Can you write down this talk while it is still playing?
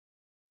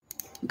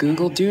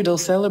Google Doodle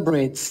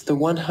celebrates the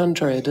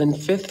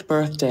 105th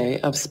birthday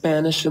of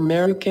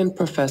Spanish-American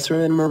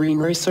professor and marine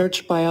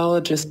research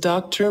biologist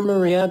Dr.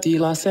 María de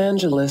los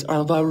Ángeles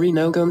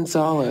Alvariño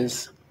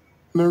González.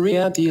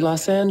 María de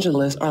los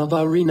Ángeles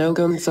Alvariño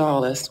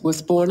González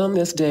was born on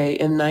this day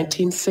in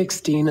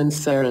 1916 in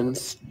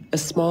Serantes, a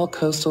small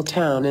coastal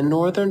town in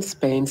northern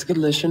Spain's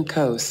Galician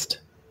coast.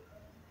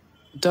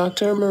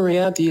 Dr.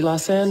 María de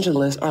los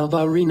Ángeles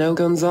Alvariño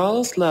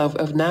González's love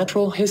of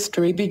natural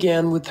history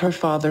began with her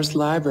father's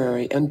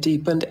library and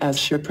deepened as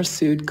she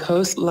pursued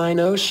coastline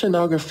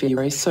oceanography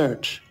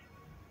research.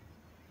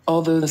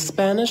 Although the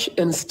Spanish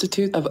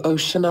Institute of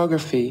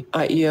Oceanography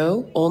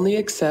 (IEO) only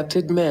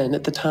accepted men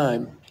at the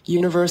time,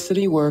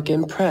 university work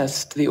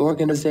impressed the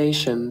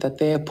organization that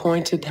they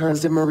appointed her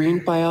as a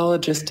marine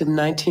biologist in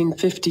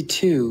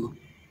 1952.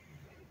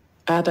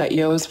 At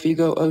IEO's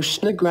Vigo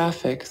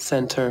Oceanographic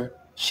Center,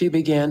 she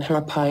began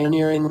her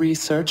pioneering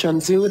research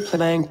on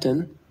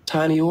zooplankton,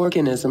 tiny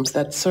organisms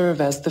that serve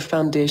as the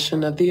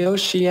foundation of the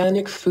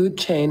oceanic food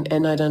chain,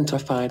 and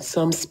identified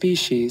some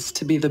species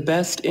to be the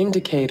best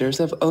indicators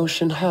of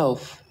ocean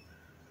health.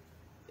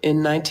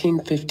 In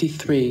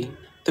 1953,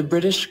 the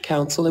British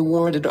Council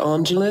awarded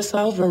Ángeles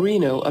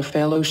Alvariño a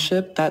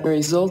fellowship that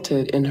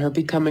resulted in her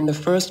becoming the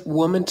first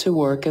woman to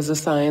work as a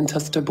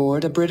scientist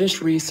aboard a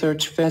British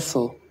research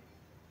vessel.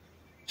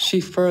 She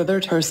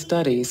furthered her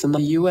studies in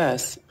the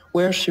U.S.,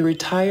 where she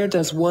retired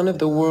as one of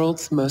the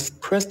world's most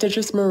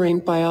prestigious marine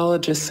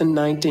biologists in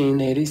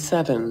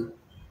 1987.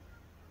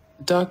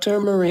 Dr.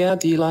 María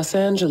de los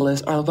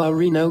Ángeles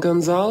Alvariño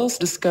González's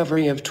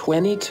discovery of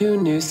 22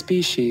 new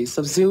species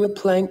of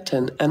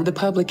zooplankton and the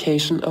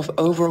publication of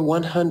over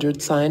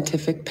 100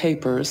 scientific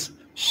papers.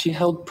 She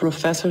held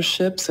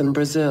professorships in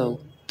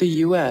Brazil, the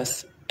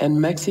U.S., and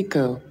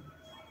Mexico.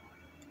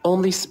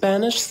 Only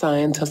Spanish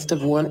scientist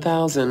of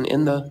 1,000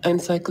 in the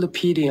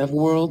Encyclopedia of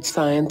World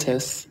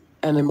Scientists,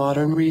 and a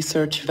modern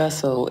research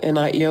vessel in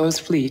IEO's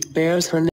fleet bears her name.